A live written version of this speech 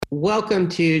Welcome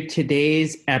to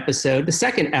today's episode, the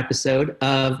second episode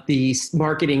of the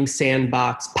Marketing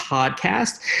Sandbox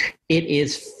podcast. It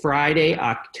is Friday,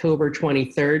 October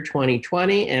 23rd,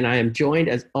 2020, and I am joined,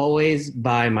 as always,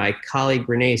 by my colleague,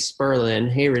 Renee Sperlin.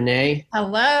 Hey, Renee.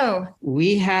 Hello.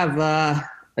 We have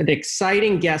an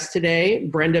exciting guest today,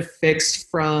 Brenda Fix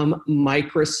from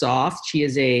Microsoft. She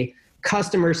is a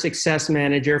customer success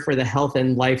manager for the Health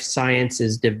and Life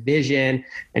Sciences division,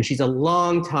 and she's a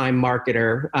longtime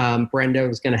marketer. Brenda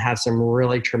was going to have some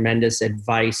really tremendous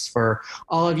advice for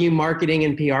all of you marketing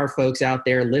and PR folks out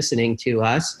there listening to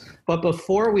us. But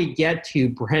before we get to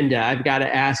Brenda, I've got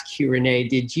to ask you, Renee,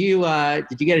 did you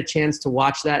get a chance to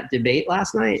watch that debate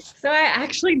last night? So I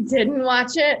actually didn't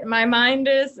watch it. My mind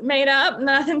is made up.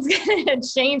 Nothing's going to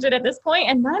change it at this point.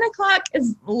 And 9 o'clock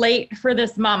is late for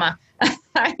this mama.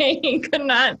 I could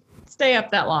not stay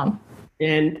up that long.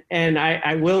 And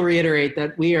I will reiterate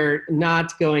that we are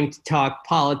not going to talk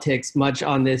politics much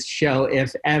on this show,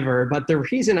 if ever. But the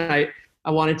reason I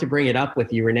wanted to bring it up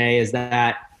with you, Renee, is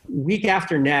that week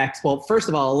after next, well, first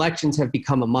of all, elections have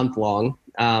become a month-long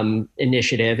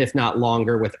initiative, if not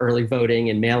longer, with early voting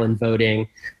and mail-in voting.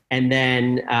 And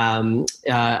then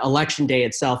election day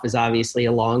itself is obviously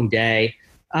a long day.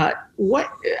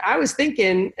 What I was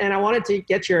thinking, and I wanted to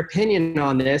get your opinion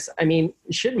on this. I mean,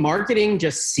 should marketing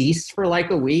just cease for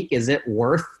like a week? Is it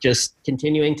worth just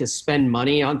continuing to spend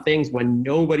money on things when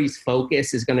nobody's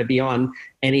focus is going to be on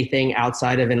anything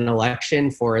outside of an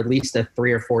election for at least a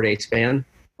 3 or 4 day span?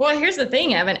 Well, here's the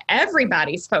thing, Evan.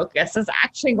 Everybody's focus is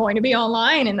actually going to be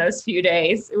online in those few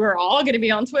days. We're all going to be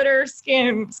on Twitter,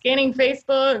 scanning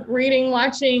Facebook, reading,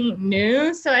 watching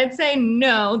news. So I'd say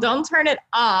no, don't turn it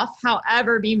off.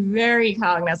 However, be very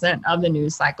cognizant of the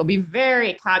news cycle. Be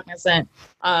very cognizant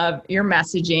of your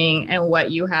messaging and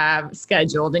what you have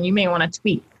scheduled. And you may want to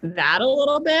tweak that a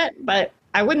little bit, but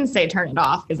I wouldn't say turn it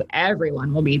off because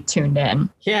everyone will be tuned in.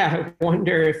 Yeah, I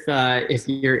wonder if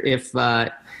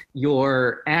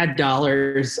your ad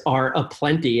dollars are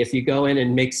aplenty if you go in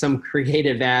and make some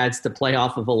creative ads to play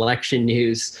off of election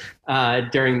news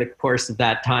during the course of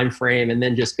that time frame, and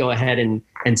then just go ahead and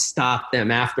stop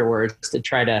them afterwards to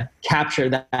try to capture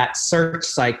that search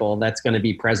cycle that's going to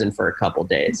be present for a couple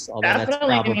days.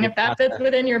 Definitely. I mean, if that fits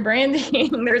within your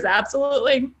branding, there's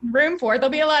absolutely room for it.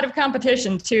 There'll be a lot of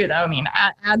competition too, though. I mean,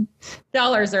 ad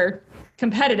dollars are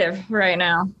competitive right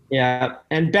now. Yeah.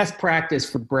 And best practice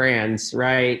for brands,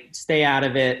 right? Stay out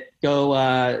of it.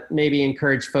 Go maybe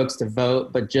encourage folks to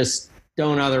vote, but just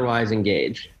don't otherwise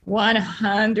engage.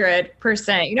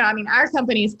 100%. You know, I mean, our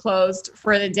company's closed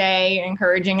for the day,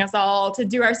 encouraging us all to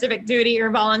do our civic duty or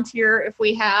volunteer if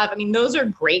we have. I mean, those are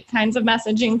great kinds of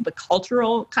messaging, the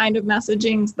cultural kind of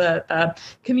messagings, the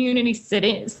community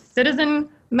citizen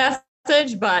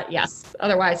message. But yes,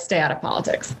 otherwise stay out of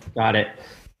politics. Got it.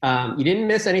 You didn't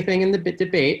miss anything in the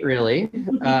debate, really.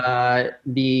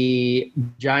 The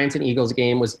Giants and Eagles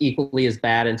game was equally as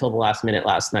bad until the last minute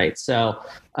last night. So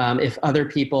if other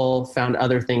people found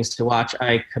other things to watch,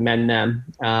 I commend them.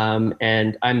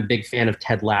 And I'm a big fan of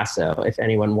Ted Lasso, if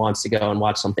anyone wants to go and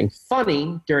watch something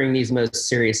funny during these most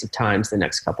serious of times the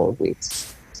next couple of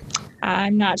weeks.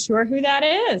 I'm not sure who that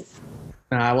is.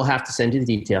 I will have to send you the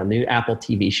detail. New Apple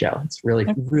TV show. It's really,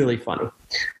 really funny.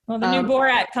 Well, the new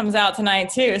Borat comes out tonight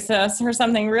too. So for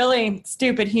something really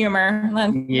stupid humor,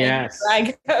 yes,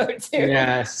 I go to.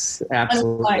 Yes,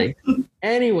 absolutely.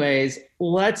 Anyways,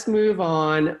 let's move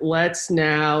on. Let's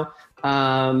now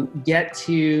get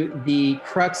to the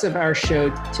crux of our show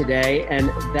today, and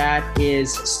that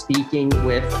is speaking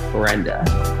with Brenda.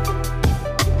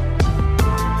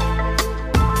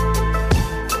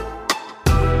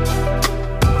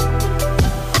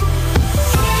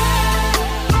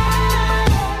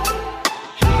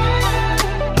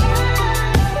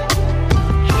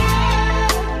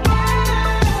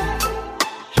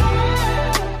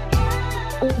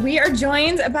 We are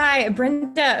joined by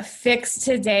Brenda Fix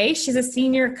today. She's a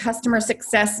senior customer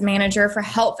success manager for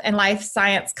health and life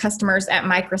science customers at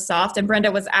Microsoft. And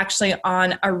Brenda was actually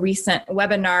on a recent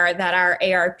webinar that our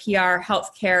ARPR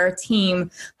healthcare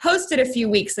team hosted a few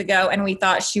weeks ago. And we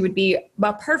thought she would be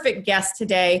a perfect guest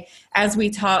today as we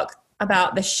talk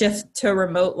about the shift to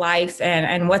remote life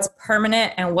and what's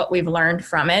permanent and what we've learned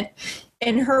from it.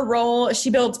 In her role, she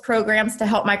builds programs to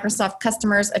help Microsoft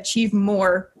customers achieve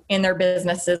more in their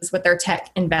businesses with their tech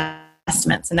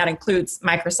investments. And that includes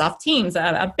Microsoft Teams,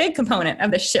 a big component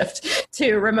of the shift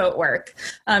to remote work.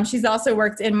 She's also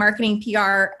worked in marketing,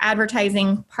 PR,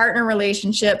 advertising, partner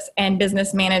relationships, and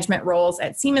business management roles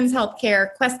at Siemens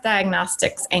Healthcare, Quest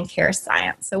Diagnostics, and Care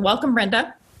Science. So welcome,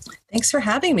 Brenda. Thanks for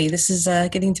having me. This is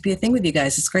getting to be a thing with you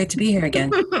guys. It's great to be here again.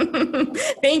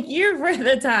 Thank you for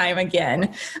the time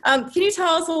again. Can you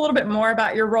tell us a little bit more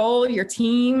about your role, your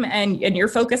team, and your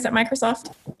focus at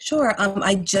Microsoft? Sure.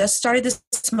 I just started this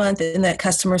month in that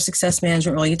customer success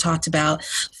management role you talked about,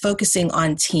 focusing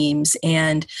on teams.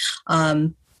 And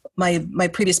my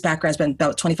previous background has been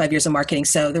about 25 years of marketing.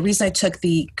 So the reason I took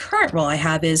the current role I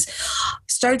have is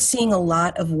started seeing a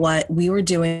lot of what we were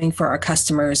doing for our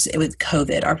customers with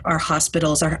COVID, our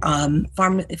hospitals, our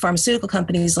pharmaceutical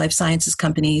companies, life sciences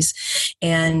companies,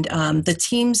 and the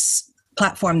Teams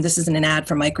platform. This isn't an ad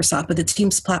for Microsoft, but the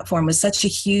Teams platform was such a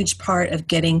huge part of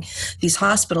getting these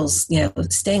hospitals,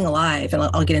 staying alive. And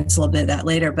I'll get into a little bit of that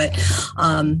later. But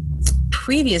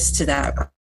previous to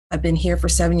that, I've been here for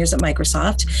 7 years at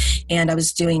Microsoft, and I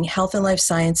was doing health and life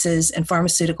sciences and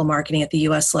pharmaceutical marketing at the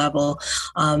U.S. level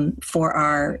for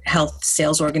our health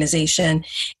sales organization.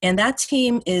 And that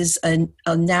team is a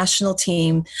national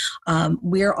team.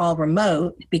 We're all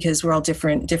remote because we're all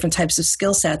different types of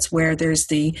skill sets. Where there's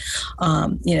the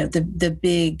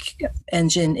big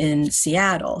engine in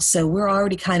Seattle, so we're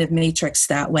already kind of matrixed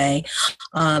that way.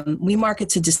 We market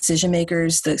to decision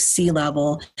makers, the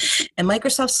C-level, and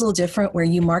Microsoft's a little different, where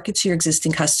you market to your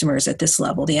existing customers at this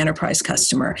level, the enterprise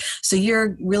customer. So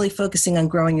you're really focusing on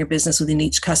growing your business within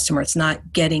each customer. It's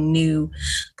not getting new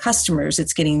customers,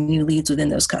 it's getting new leads within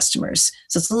those customers.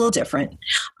 So it's a little different.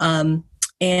 I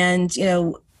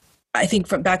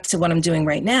think back to what I'm doing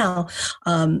right now,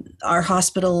 our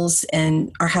hospitals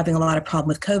are having a lot of problem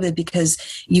with COVID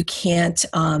because you can't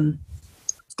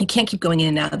keep going in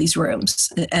and out of these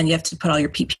rooms, and you have to put all your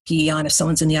PPE on if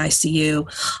someone's in the ICU.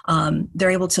 They're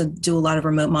able to do a lot of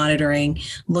remote monitoring,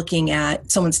 looking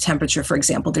at someone's temperature, for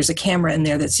example. There's a camera in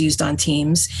there that's used on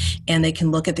Teams, and they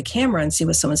can look at the camera and see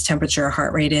what someone's temperature or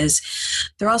heart rate is.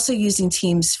 They're also using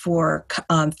Teams for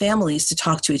families to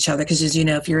talk to each other, because as you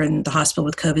know, if you're in the hospital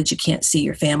with COVID, you can't see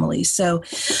your family. So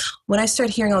when I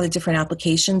started hearing all the different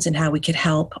applications and how we could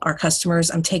help our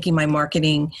customers, I'm taking my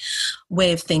marketing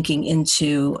way of thinking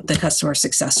into the customer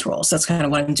success role. So that's kind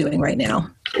of what I'm doing right now.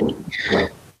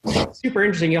 Super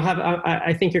interesting.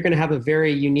 I think you're going to have a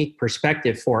very unique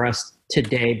perspective for us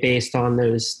today based on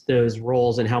those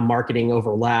roles and how marketing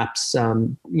overlaps,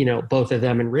 both of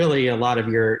them, and really a lot of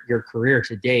your career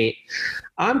to date.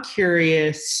 I'm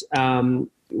curious,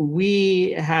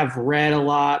 we have read a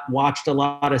lot, watched a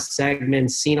lot of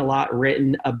segments, seen a lot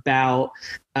written about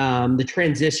the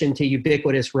transition to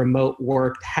ubiquitous remote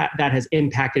work that has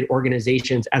impacted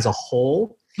organizations as a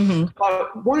whole. Mm-hmm. I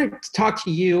wanted to talk to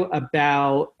you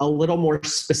about a little more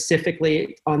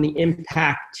specifically on the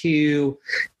impact to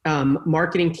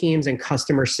marketing teams and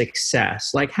customer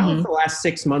success. Like, how has the last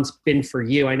 6 months been for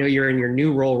you? I know you're in your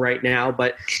new role right now,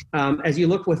 but as you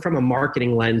look from a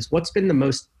marketing lens, what's been the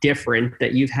most different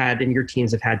that you've had and your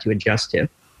teams have had to adjust to?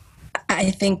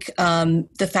 I think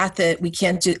the fact that we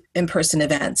can't do in-person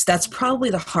events, that's probably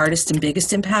the hardest and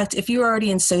biggest impact. If you're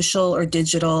already in social or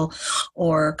digital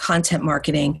or content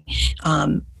marketing,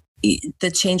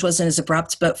 the change wasn't as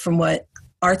abrupt. But from what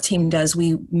our team does,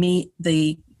 we meet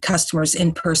the customers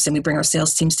in person. We bring our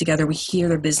sales teams together. We hear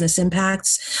their business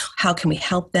impacts. How can we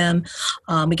help them?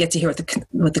 We get to hear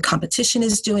what the competition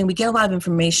is doing. We get a lot of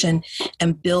information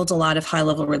and build a lot of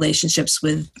high-level relationships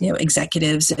with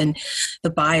executives and the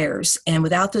buyers. And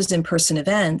without those in-person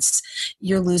events,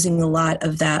 you're losing a lot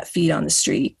of that feet on the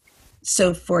street.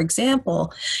 So, for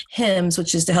example, HIMSS,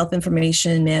 which is the Health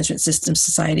Information Management Systems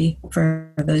Society,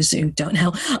 for those who don't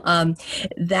know,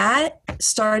 that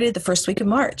started the first week of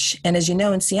March. And as you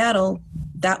know, in Seattle,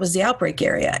 that was the outbreak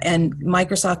area. And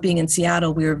Microsoft being in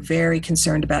Seattle, we were very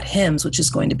concerned about HIMSS, which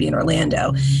is going to be in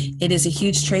Orlando. It is a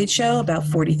huge trade show, about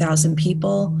 40,000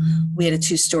 people. We had a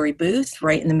 2-story booth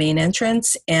right in the main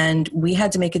entrance, and we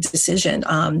had to make a decision.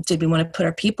 Did we want to put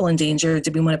our people in danger?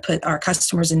 Did we want to put our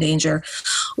customers in danger?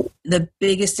 The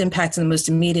biggest impact and the most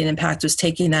immediate impact was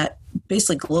taking that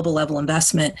basically global level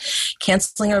investment,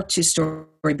 canceling our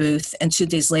 2-story booth, and 2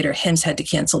 days later, HIMSS had to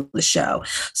cancel the show.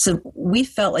 So we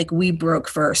felt like we broke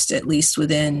first, at least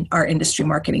within our industry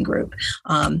marketing group.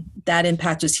 That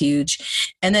impact was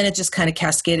huge. And then it just kind of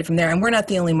cascaded from there. And we're not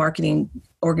the only marketing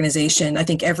organization. I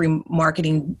think every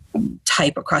marketing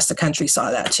type across the country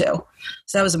saw that too.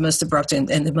 So that was the most abrupt and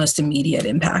the most immediate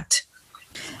impact.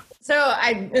 So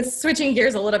I'm switching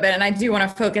gears a little bit, and I do want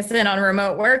to focus in on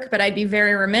remote work, but I'd be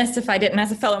very remiss if I didn't,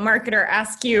 as a fellow marketer,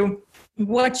 ask you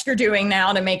what you're doing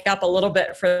now to make up a little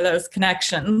bit for those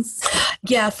connections.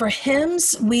 Yeah, for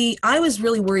HIMSS, I was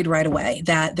really worried right away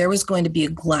that there was going to be a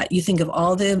glut. You think of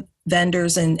all the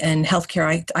vendors and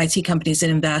healthcare IT companies that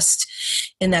invest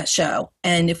in that show.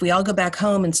 And if we all go back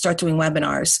home and start doing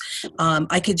webinars,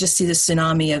 I could just see the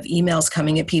tsunami of emails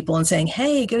coming at people and saying,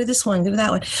 hey, go to this one, go to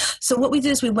that one. So what we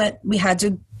did is we had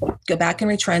to go back and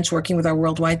retrench, working with our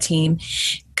worldwide team,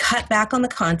 cut back on the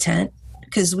content,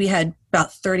 because we had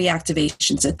about 30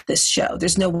 activations at this show.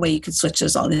 There's no way you could switch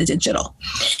those all to digital.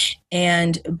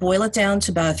 And boil it down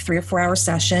to about a 3 or 4 hour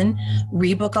session,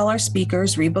 rebook all our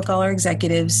speakers, rebook all our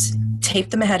executives, tape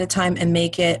them ahead of time, and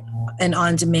make it an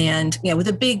on-demand, with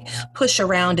a big push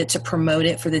around it to promote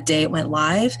it for the day it went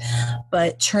live,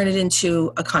 but turn it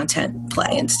into a content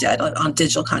play instead, on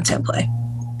digital content play.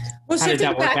 How did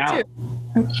that work out?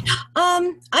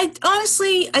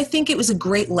 I think it was a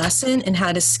great lesson in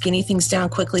how to skinny things down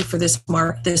quickly for this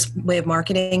way of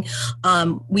marketing.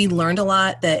 We learned a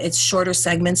lot, that it's shorter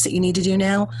segments that you need to do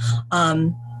now,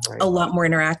 a lot more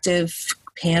interactive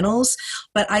panels,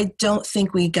 but I don't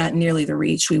think we got nearly the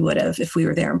reach we would have if we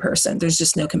were there in person. There's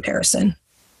just no comparison.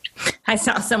 I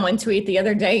saw someone tweet the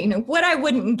other day, what I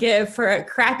wouldn't give for a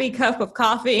crappy cup of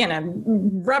coffee and a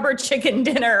rubber chicken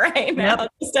dinner right now,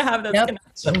 just to have those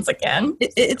connections again.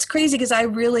 It's crazy because I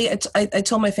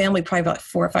told my family probably about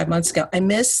 4 or 5 months ago, I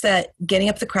miss that getting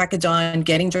up the crack of dawn,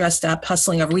 getting dressed up,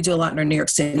 hustling over. We do a lot in our New York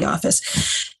City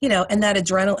office, and that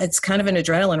adrenaline, it's kind of an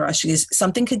adrenaline rush because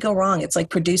something could go wrong. It's like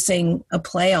producing a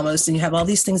play almost, and you have all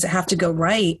these things that have to go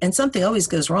right, and something always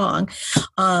goes wrong.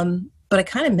 But I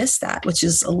kind of miss that, which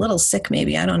is a little sick,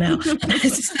 maybe. I don't know.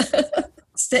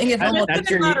 Staying at home.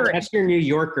 That's your New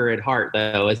Yorker at heart,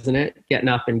 though, isn't it? Getting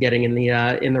up and getting in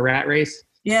the rat race.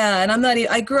 Yeah, and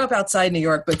I grew up outside New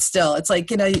York, but still, it's like,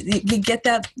 you get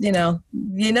that,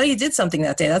 you did something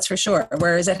that day, that's for sure.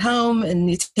 Whereas at home and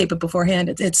you tape it beforehand,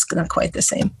 it's not quite the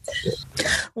same.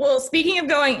 Well, speaking of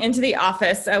going into the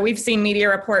office, we've seen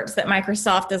media reports that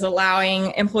Microsoft is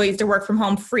allowing employees to work from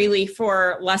home freely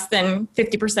for less than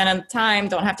 50% of the time,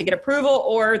 don't have to get approval,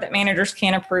 or that managers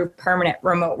can approve permanent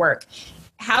remote work.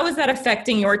 How is that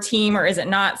affecting your team, or is it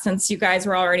not, since you guys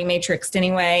were already matrixed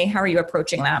anyway? How are you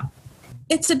approaching that?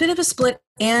 It's a bit of a split.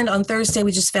 And on Thursday,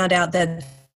 we just found out that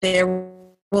there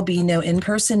will be no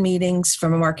in-person meetings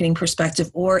from a marketing perspective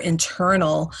or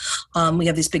internal. We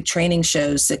have these big training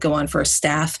shows that go on for our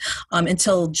staff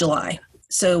until July.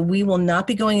 So we will not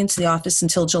be going into the office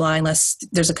until July unless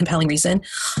there's a compelling reason.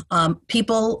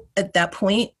 People at that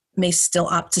point may still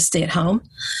opt to stay at home.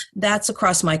 That's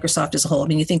across Microsoft as a whole. I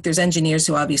mean, you think there's engineers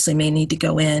who obviously may need to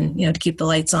go in, to keep the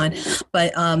lights on.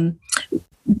 But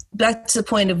back to the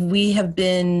point of, we have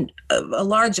been, a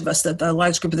large group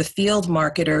of the field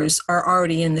marketers are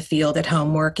already in the field at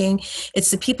home working.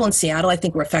 It's the people in Seattle, I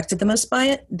think, were affected the most by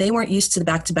it. They weren't used to the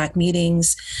back-to-back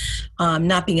meetings,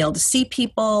 not being able to see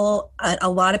people. A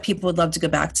lot of people would love to go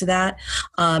back to that.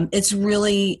 It's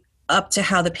really up to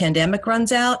how the pandemic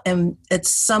runs out, and at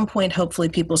some point, hopefully,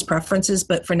 people's preferences.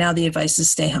 But for now, the advice is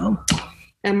stay home.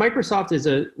 And Microsoft is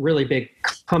a really big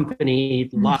company,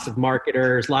 lots of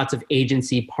marketers, lots of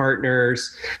agency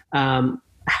partners.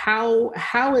 How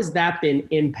has that been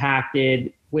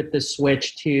impacted with the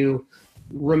switch to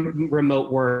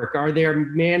remote work? Are there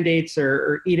mandates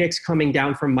or edicts coming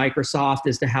down from Microsoft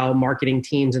as to how marketing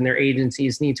teams and their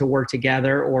agencies need to work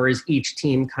together? Or is each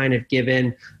team kind of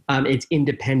given its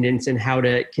independence and how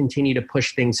to continue to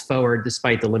push things forward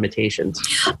despite the limitations?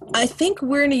 I think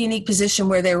we're in a unique position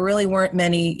where there really weren't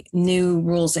many new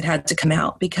rules that had to come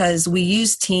out, because we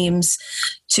use Teams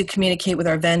to communicate with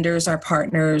our vendors, our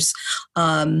partners,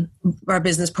 our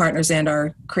business partners and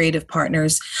our creative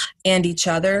partners, and each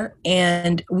other.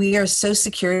 And we are so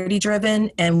security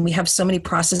driven, and we have so many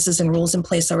processes and rules in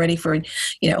place already for,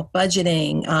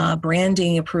 budgeting,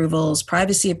 branding approvals,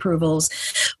 privacy approvals.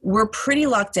 We're pretty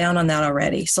locked down on that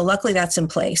already. So luckily that's in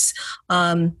place.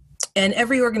 And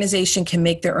every organization can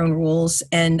make their own rules.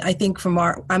 And I think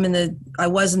I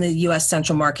was in the U.S.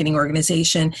 Central Marketing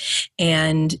Organization,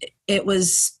 and it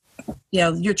was,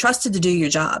 you're trusted to do your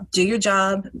job. Do your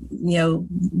job,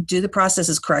 do the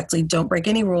processes correctly. Don't break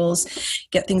any rules.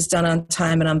 Get things done on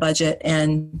time and on budget.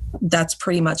 And that's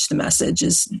pretty much the message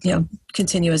is,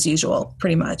 continue as usual,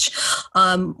 pretty much.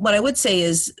 What I would say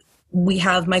is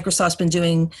Microsoft's been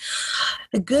doing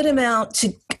a good amount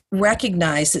to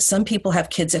recognize that some people have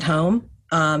kids at home.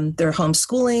 They're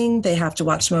homeschooling. They have to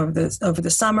watch them over the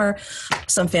summer.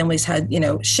 Some families had,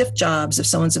 shift jobs if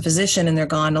someone's a physician and they're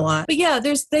gone a lot. But yeah,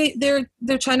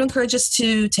 they're trying to encourage us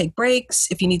to take breaks.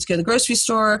 If you need to go to the grocery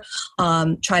store,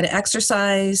 try to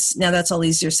exercise. Now that's all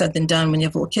easier said than done when you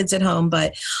have little kids at home.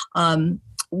 But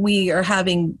we are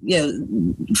having,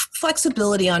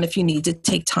 flexibility on if you need to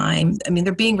take time. I mean,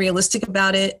 they're being realistic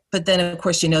about it, but then of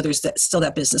course, there's still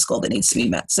that business goal that needs to be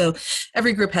met. So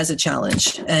every group has a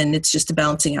challenge, and it's just a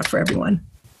balancing out for everyone.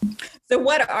 So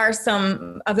what are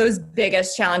some of those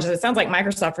biggest challenges? It sounds like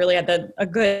Microsoft really had a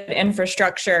good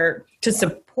infrastructure to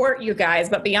support you guys,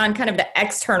 but beyond kind of the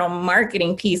external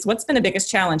marketing piece, what's been the biggest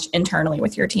challenge internally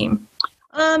with your team?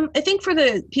 I think for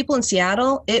the people in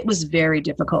Seattle, it was very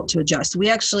difficult to adjust. We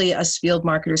actually, as field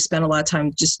marketers, spent a lot of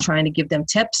time just trying to give them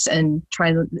tips and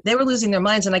they were losing their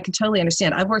minds. And I can totally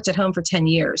understand. I've worked at home for 10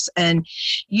 years, and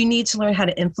you need to learn how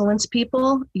to influence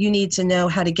people. You need to know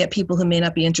how to get people who may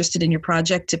not be interested in your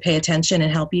project to pay attention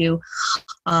and help you.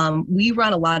 We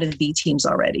run a lot of V teams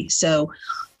already. So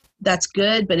that's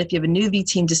good. But if you have a new V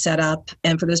team to set up,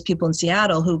 and for those people in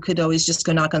Seattle who could always just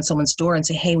go knock on someone's door and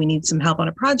say, hey, we need some help on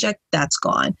a project, that's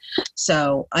gone.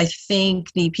 So I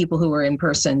think the people who were in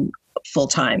person full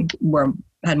time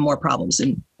had more problems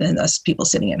than us people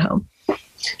sitting at home.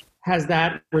 Has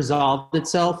that resolved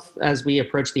itself as we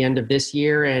approach the end of this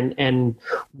year? And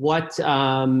what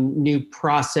new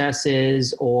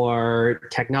processes or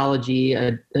technology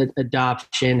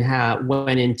adoption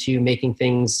went into making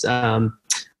things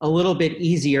a little bit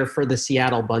easier for the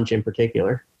Seattle bunch in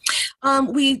particular?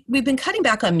 We've been cutting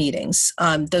back on meetings,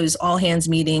 those all hands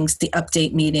meetings, the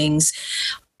update meetings.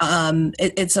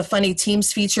 It's a funny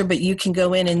Teams feature, but you can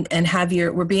go in and have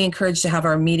we're being encouraged to have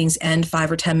our meetings end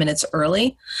 5 or 10 minutes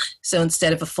early. So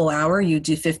instead of a full hour, you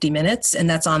do 50 minutes, and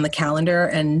that's on the calendar,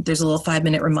 and there's a little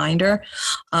 5-minute reminder.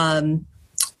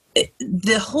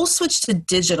 The whole switch to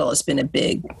digital has been a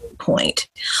big point.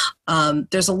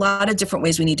 There's a lot of different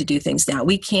ways we need to do things now.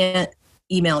 We can't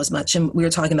email as much, and we were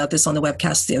talking about this on the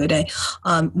webcast the other day.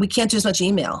 We can't do as much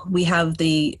email. We have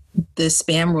the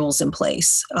spam rules in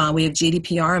place. We have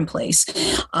GDPR in place.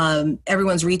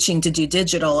 Everyone's reaching to do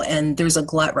digital, and there's a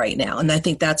glut right now. And I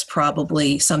think that's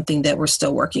probably something that we're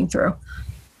still working through.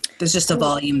 There's just a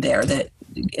volume there that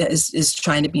is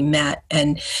trying to be met.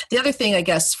 And the other thing, I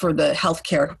guess, for the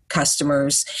healthcare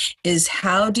customers is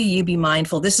how do you be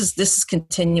mindful? This is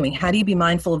continuing. How do you be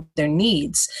mindful of their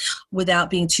needs without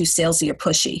being too salesy or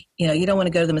pushy? You don't want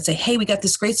to go to them and say, hey, we got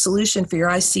this great solution for your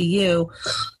ICU,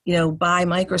 by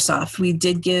Microsoft. We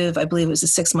did give, I believe it was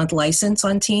a 6-month license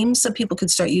on Teams so people could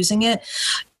start using it.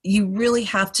 You really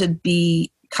have to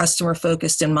be customer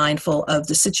focused and mindful of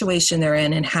the situation they're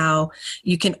in and how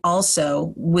you can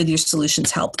also, with your solutions,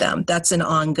 help them. That's an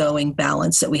ongoing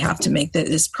balance that we have to make that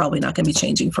is probably not going to be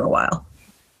changing for a while.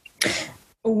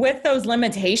 With those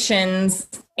limitations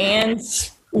and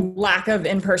lack of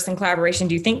in-person collaboration,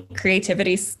 do you think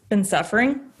creativity's been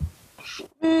suffering?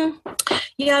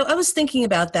 Yeah, I was thinking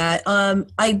about that.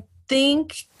 I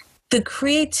think the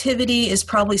creativity is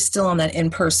probably still on that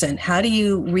in-person. How do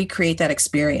you recreate that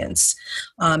experience?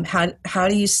 How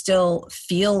do you still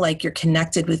feel like you're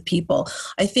connected with people?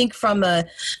 I think from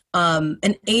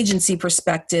an agency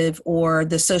perspective or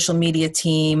the social media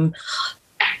team,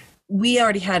 we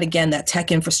already had, again, that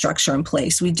tech infrastructure in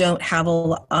place. We don't have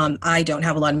I don't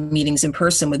have a lot of meetings in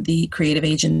person with the creative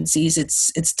agencies.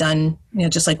 It's done,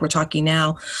 just like we're talking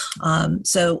now.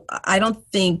 So I don't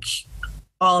think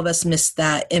all of us miss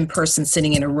that in person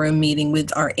sitting in a room meeting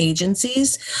with our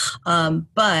agencies.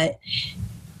 But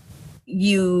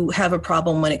you have a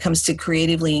problem when it comes to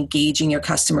creatively engaging your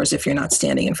customers if you're not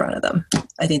standing in front of them.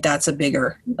 I think that's a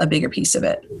bigger piece of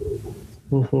it.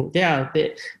 Mm-hmm. Yeah,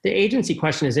 the agency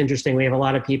question is interesting. We have a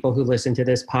lot of people who listen to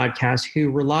this podcast who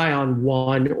rely on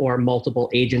one or multiple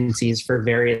agencies for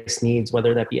various needs,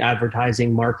 whether that be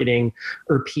advertising, marketing,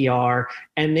 or PR.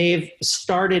 And they've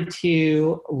started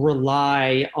to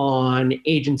rely on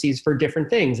agencies for different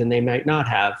things, and they might not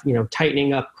have,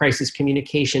 tightening up crisis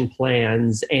communication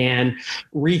plans and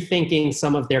rethinking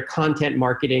some of their content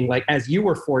marketing, like as you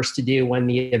were forced to do when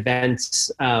the events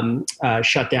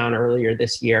shut down earlier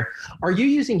this year. Are you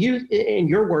using in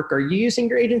your work, are you using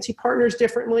your agency partners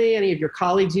differently? Any of your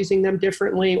colleagues using them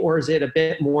differently? Or is it a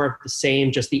bit more of the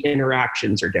same, just the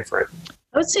interactions are different?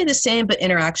 I would say the same, but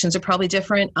interactions are probably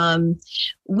different.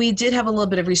 We did have a little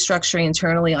bit of restructuring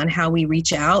internally on how we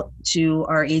reach out to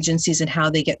our agencies and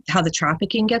how the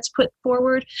trafficking gets put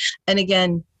forward. And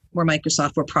again, we're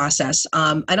Microsoft, we're process.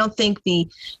 I don't think the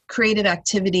creative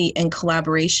activity and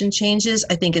collaboration changes.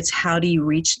 I think it's how do you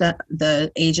reach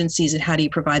the agencies and how do you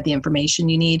provide the information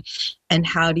you need, and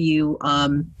how do you, I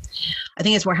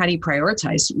think it's more how do you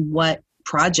prioritize what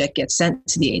project gets sent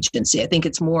to the agency. I think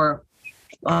it's more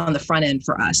on the front end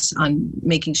for us on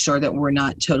making sure that we're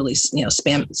not totally,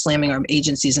 slamming our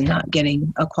agencies and not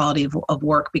getting a quality of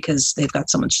work because they've got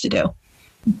so much to do.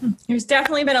 There's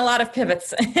definitely been a lot of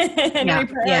pivots and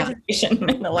reprioritization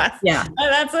in the last. Yeah.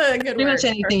 That's a good Pretty word. much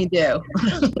anything you do.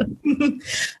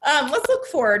 Let's look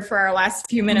forward for our last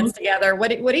few minutes together. What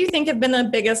do you think have been the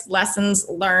biggest lessons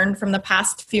learned from the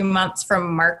past few months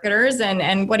from marketers?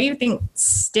 And what do you think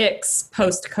sticks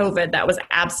post-COVID that was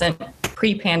absent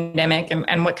pre-pandemic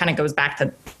and what kind of goes back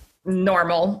to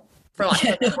normal? For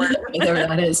lack of a word. Whatever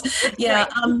that is. Yeah.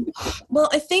 Well,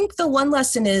 I think the one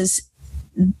lesson is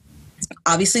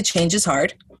obviously change is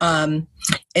hard.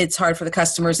 It's hard for the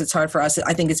customers. It's hard for us.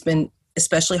 I think it's been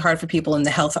especially hard for people in the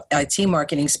health IT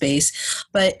marketing space,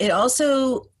 but it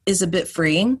also is a bit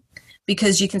freeing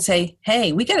because you can say,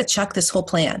 hey, we got to chuck this whole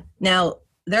plan. Now,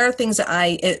 there are things that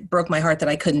it broke my heart that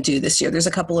I couldn't do this year. There's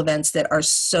a couple events that are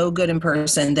so good in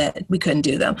person that we couldn't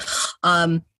do them.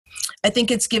 I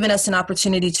think it's given us an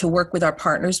opportunity to work with our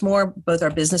partners more, both our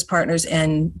business partners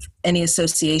and any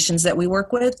associations that we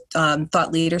work with,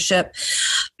 thought leadership,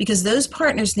 because those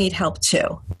partners need help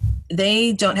too.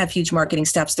 They don't have huge marketing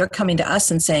staffs. They're coming to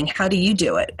us and saying, how do you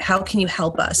do it? How can you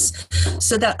help us?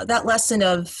 So that lesson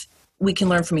of we can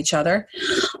learn from each other.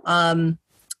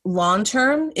 Long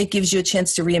term, it gives you a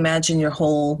chance to reimagine your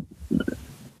whole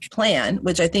plan,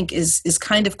 which I think is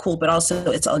kind of cool, but also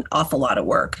it's an awful lot of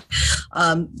work.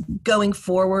 Going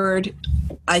forward,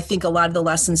 I think a lot of the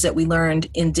lessons that we learned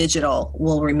in digital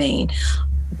will remain.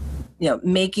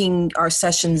 Making our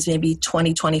sessions maybe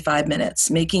 20, 25 minutes,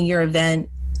 making your event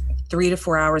 3 to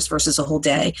 4 hours versus a whole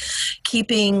day,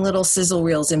 keeping little sizzle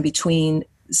reels in between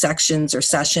sections or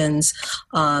sessions,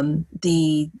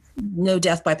 the no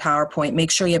death by PowerPoint,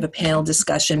 make sure you have a panel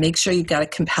discussion, make sure you've got a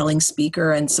compelling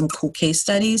speaker and some cool case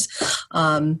studies,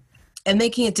 and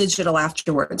making it digital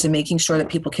afterwards and making sure that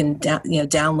people can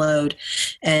download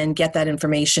and get that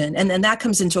information. And then that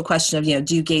comes into a question of,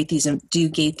 do you gate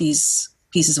these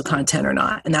pieces of content or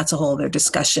not? And that's a whole other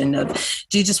discussion of,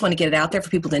 do you just want to get it out there for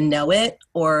people to know it,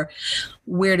 or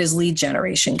where does lead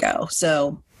generation go?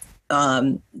 So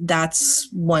that's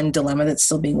one dilemma that's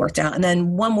still being worked out. And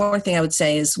then one more thing I would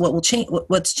say is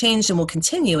what's changed and will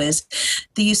continue is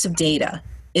the use of data.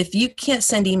 If you can't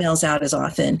send emails out as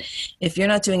often, if you're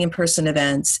not doing in-person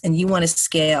events and you want to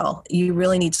scale, you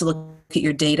really need to look at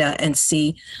your data and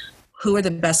see who are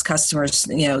the best customers,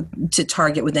 to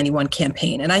target with any one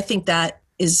campaign. And I think that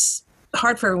is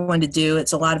hard for everyone to do.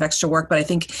 It's a lot of extra work, but I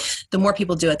think the more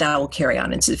people do it, that will carry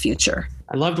on into the future.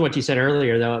 I loved what you said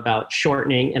earlier, though, about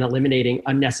shortening and eliminating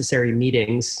unnecessary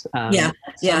meetings.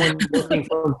 Someone working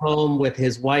from home with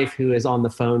his wife who is on the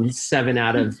phone 7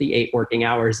 out of the 8 working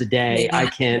hours a day, I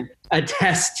can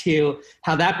attest to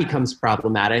how that becomes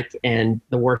problematic and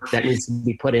the work that needs to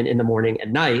be put in the morning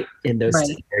and night in those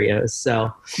scenarios.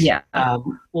 So,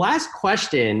 last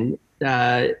question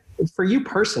for you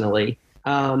personally.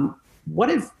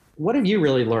 What have you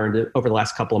really learned over the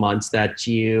last couple of months that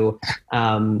you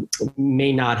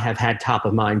may not have had top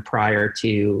of mind prior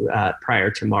to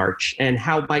March? And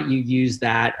how might you use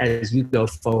that as you go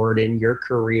forward in your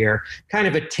career? Kind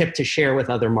of a tip to share with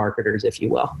other marketers, if you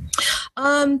will.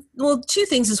 Well, 2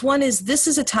 things is, one is this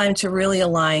is a time to really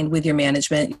align with your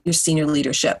management, your senior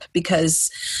leadership,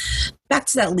 because back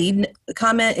to that lead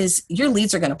comment is your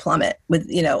leads are going to plummet with,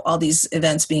 all these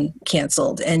events being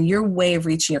canceled, and your way of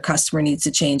reaching your customer needs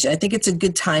to change. I think it's a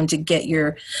good time to get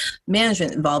your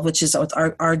management involved, which is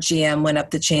our GM went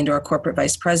up the chain to our corporate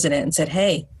vice president and said,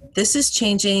 hey, this is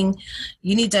changing.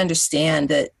 You need to understand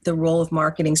that the role of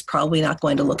marketing is probably not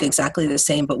going to look exactly the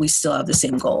same, but we still have the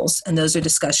same goals. And those are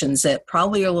discussions that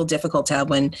probably are a little difficult to have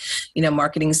when,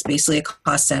 marketing is basically a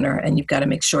cost center and you've got to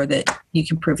make sure that you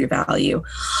can prove your value.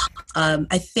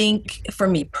 I think for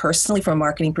me personally, from a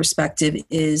marketing perspective,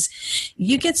 is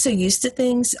you get so used to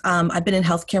things. I've been in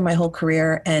healthcare my whole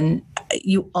career, and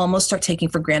you almost start taking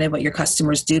for granted what your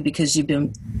customers do because you've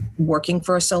been working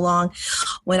for so long.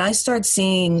 When I started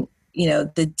seeing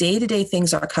the day-to-day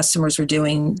things our customers were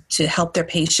doing to help their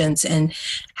patients and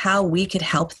how we could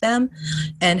help them,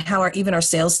 and how even our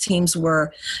sales teams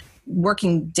were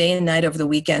working day and night over the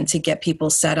weekend to get people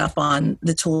set up on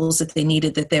the tools that they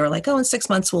needed, that they were like, in 6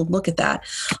 months, we'll look at that.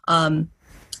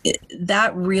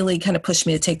 That really kind of pushed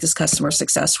me to take this customer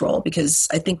success role, because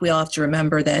I think we all have to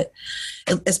remember that,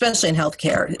 especially in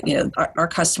healthcare, our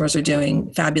customers are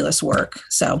doing fabulous work.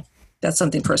 So that's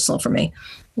something personal for me.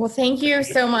 Well, thank you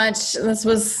so much. This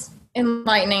was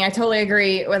enlightening. I totally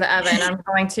agree with Evan. I'm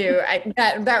going to,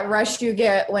 that rush you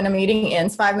get when a meeting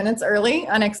ends 5 minutes early,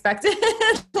 unexpectedly.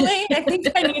 I think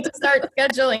I need to start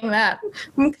scheduling that.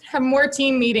 Have more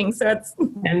team meetings. So it's.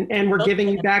 And we're giving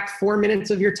you back 4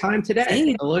 minutes of your time today.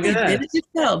 Hey, so look at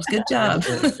that. Good job.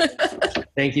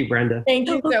 Thank you, Brenda. Thank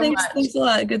you so much. Thanks a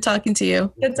lot. Good talking to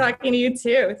you. Good talking to you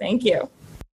too. Thank you.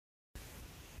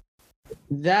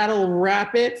 that'll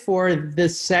wrap it for the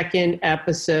second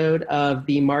episode of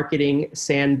the Marketing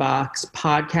Sandbox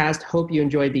podcast. Hope you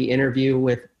enjoyed the interview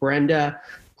with Brenda.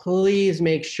 Please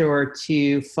make sure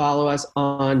to follow us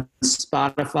on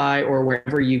Spotify or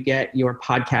wherever you get your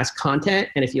podcast content.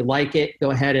 And if you like it, go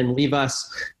ahead and leave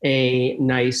us a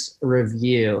nice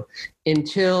review.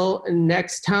 Until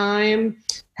next time,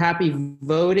 happy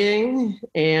voting,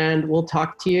 and we'll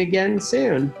talk to you again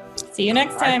soon. See you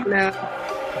next time. Bye for now.